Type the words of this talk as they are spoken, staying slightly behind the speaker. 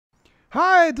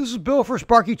Hi, this is Bill for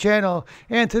Sparky Channel,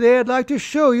 and today I'd like to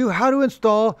show you how to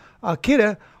install a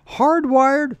Kidde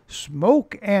Hardwired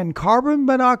smoke and carbon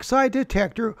monoxide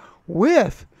detector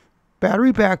with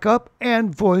battery backup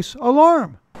and voice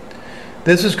alarm.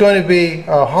 This is going to be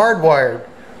a hardwired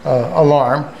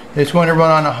alarm. It's going to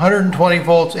run on 120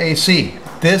 volts AC.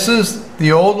 This is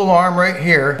the old alarm right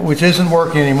here, which isn't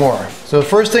working anymore. So the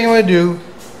first thing I'm going to do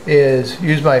is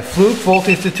use my fluke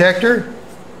voltage detector.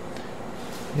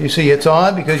 You see it's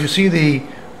on because you see the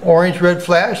orange-red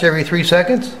flash every 3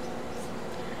 seconds.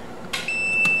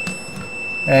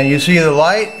 And you see the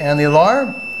light and the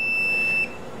alarm.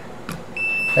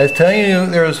 It's telling you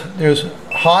there's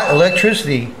hot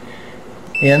electricity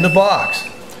in the box.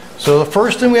 So the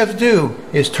first thing we have to do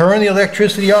is turn the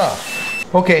electricity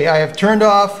off. Okay, I have turned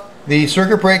off the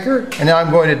circuit breaker, and now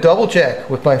I'm going to double check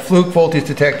with my fluke voltage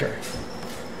detector.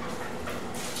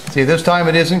 See, this time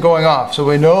it isn't going off, so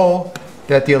we know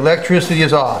that the electricity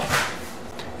is off.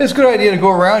 It's a good idea to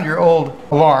go around your old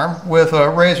alarm with a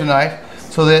razor knife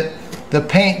so that the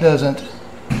paint doesn't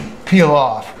peel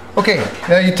off. Okay,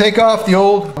 now you take off the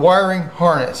old wiring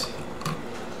harness.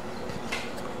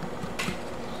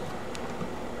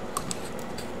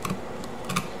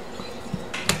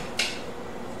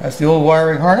 That's the old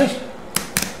wiring harness.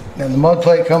 And the mud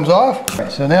plate comes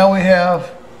off. So now we have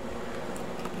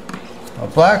a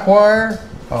black wire,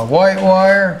 a white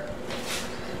wire,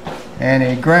 and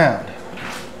a ground.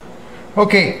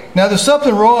 Okay, now there's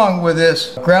something wrong with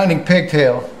this grounding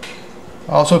pigtail,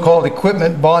 also called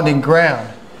equipment bonding ground.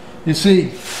 You see,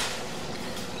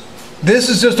 this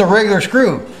is just a regular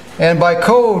screw, and by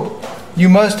code you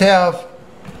must have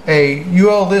a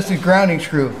UL listed grounding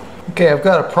screw. Okay, I've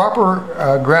got a proper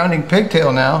grounding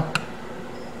pigtail now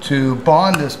to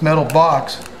bond this metal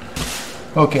box.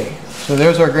 Okay, so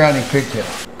there's our grounding pigtail.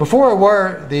 Before I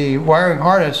wire the wiring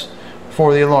harness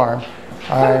for the alarm,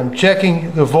 I'm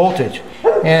checking the voltage,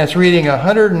 and it's reading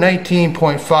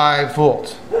 119.5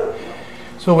 volts.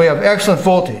 So we have excellent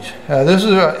voltage. This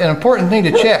is an important thing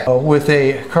to check with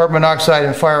a carbon monoxide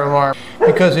and fire alarm,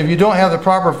 because if you don't have the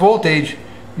proper voltage,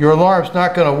 your alarm's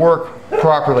not going to work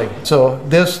properly. So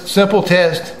this simple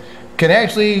test can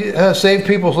actually save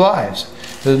people's lives.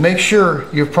 So make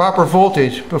sure you have proper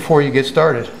voltage before you get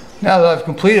started. Now that I've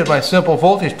completed my simple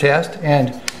voltage test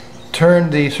and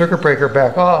turned the circuit breaker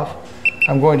back off,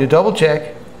 I'm going to double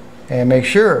check and make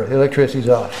sure the electricity is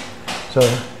off. So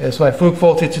it's my fluke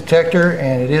voltage detector,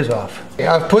 and it is off.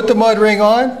 I've put the mud ring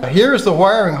on. Here's the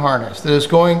wiring harness that is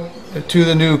going to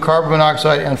the new carbon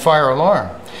monoxide and fire alarm.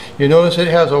 You notice it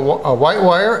has a white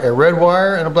wire, a red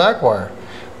wire, and a black wire.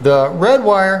 The red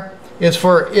wire is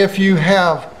for if you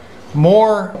have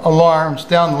more alarms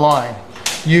down the line.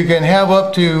 You can have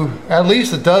up to at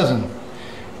least a dozen.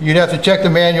 You'd have to check the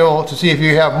manual to see if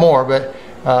you have more, but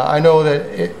I know that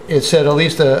it said at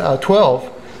least 12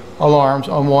 alarms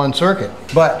on one circuit.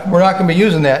 But we're not going to be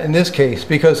using that in this case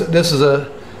because this is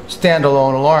a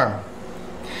standalone alarm.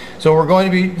 So we're going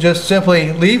to be just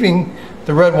simply leaving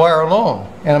the red wire alone.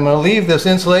 And I'm going to leave this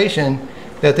insulation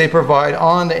that they provide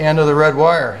on the end of the red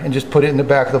wire and just put it in the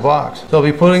back of the box. So I'll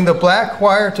be putting the black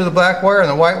wire to the black wire and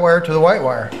the white wire to the white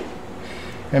wire.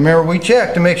 And remember, we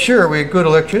checked to make sure we had good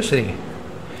electricity.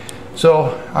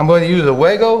 So I'm going to use a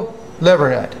Wago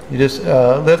lever nut. You just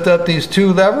lift up these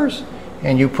two levers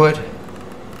and you put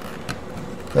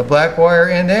the black wire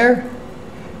in there,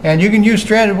 and you can use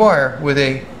stranded wire with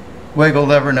a Wago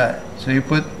lever nut. So you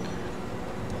put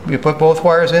both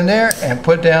wires in there and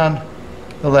put down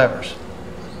the levers.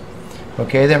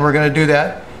 Okay, then we're going to do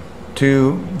that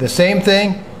to the same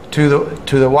thing to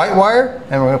the white wire,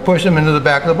 and we're going to push them into the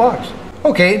back of the box.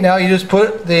 Okay, now you just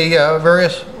put the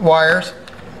various wires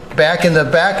back in the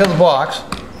back of the box,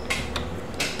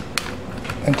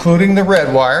 including the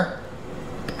red wire,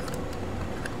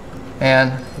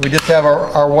 and we just have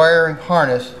our wiring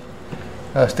harness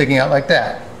sticking out like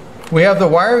that. We have the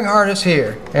wiring harness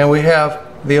here, and we have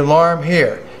the alarm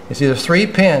here. You see there's 3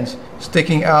 pins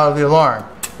sticking out of the alarm,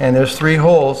 and there's 3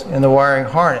 holes in the wiring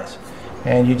harness,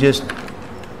 and you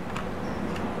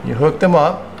hook them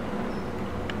up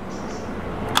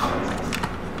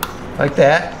like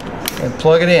that and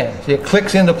plug it in. See, it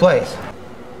clicks into place.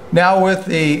 Now with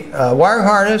the wiring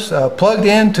harness plugged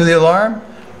into the alarm,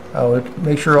 we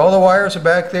make sure all the wires are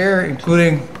back there,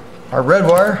 including our red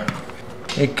wire.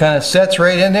 It kind of sets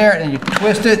right in there, and you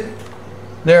twist it.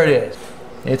 There it is.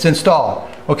 It's installed.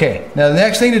 Okay, now the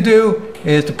next thing to do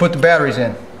is to put the batteries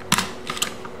in.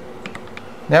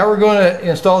 Now we're going to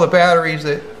install the batteries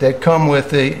that come with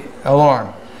the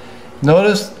alarm.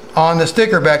 Notice on the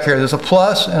sticker back here there's a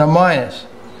plus and a minus.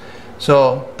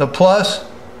 So the plus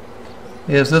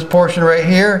is this portion right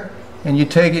here, and you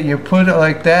take it and you put it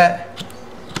like that,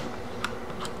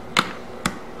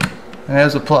 and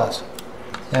there's a plus.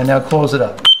 And now close it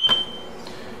up.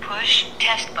 Push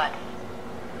test button.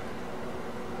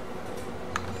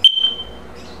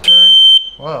 Turn.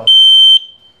 Wow.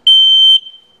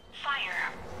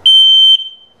 Fire.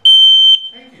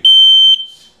 Thank you.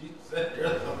 She said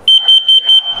there's a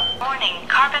fire. Warning,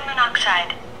 carbon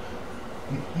monoxide.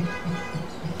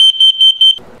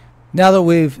 Now that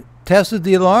we've tested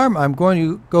the alarm, I'm going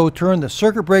to go turn the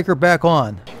circuit breaker back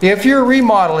on. If you're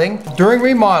remodeling, during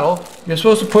remodel, you're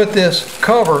supposed to put this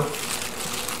cover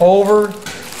over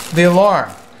the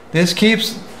alarm. This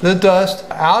keeps the dust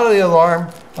out of the alarm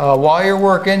while you're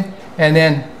working, and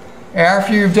then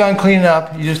after you've done cleaning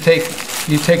up, you take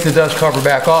the dust cover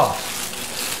back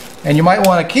off. And you might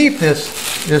want to keep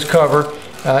this cover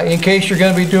in case you're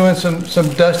going to be doing some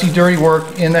dusty, dirty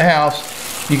work in the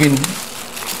house. You can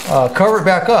cover it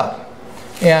back up,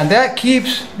 and that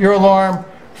keeps your alarm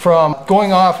from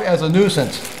going off as a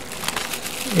nuisance.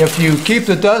 If you keep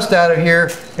the dust out of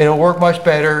here, it'll work much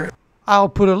better. I'll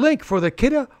put a link for the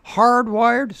Kidde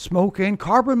Hardwired smoke and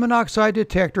carbon monoxide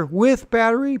detector with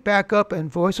battery, backup, and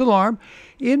voice alarm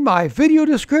in my video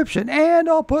description, and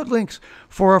I'll put links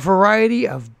for a variety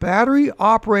of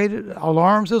battery-operated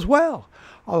alarms as well.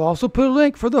 I'll also put a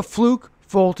link for the Fluke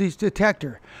voltage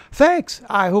detector. Thanks!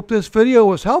 I hope this video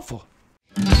was helpful.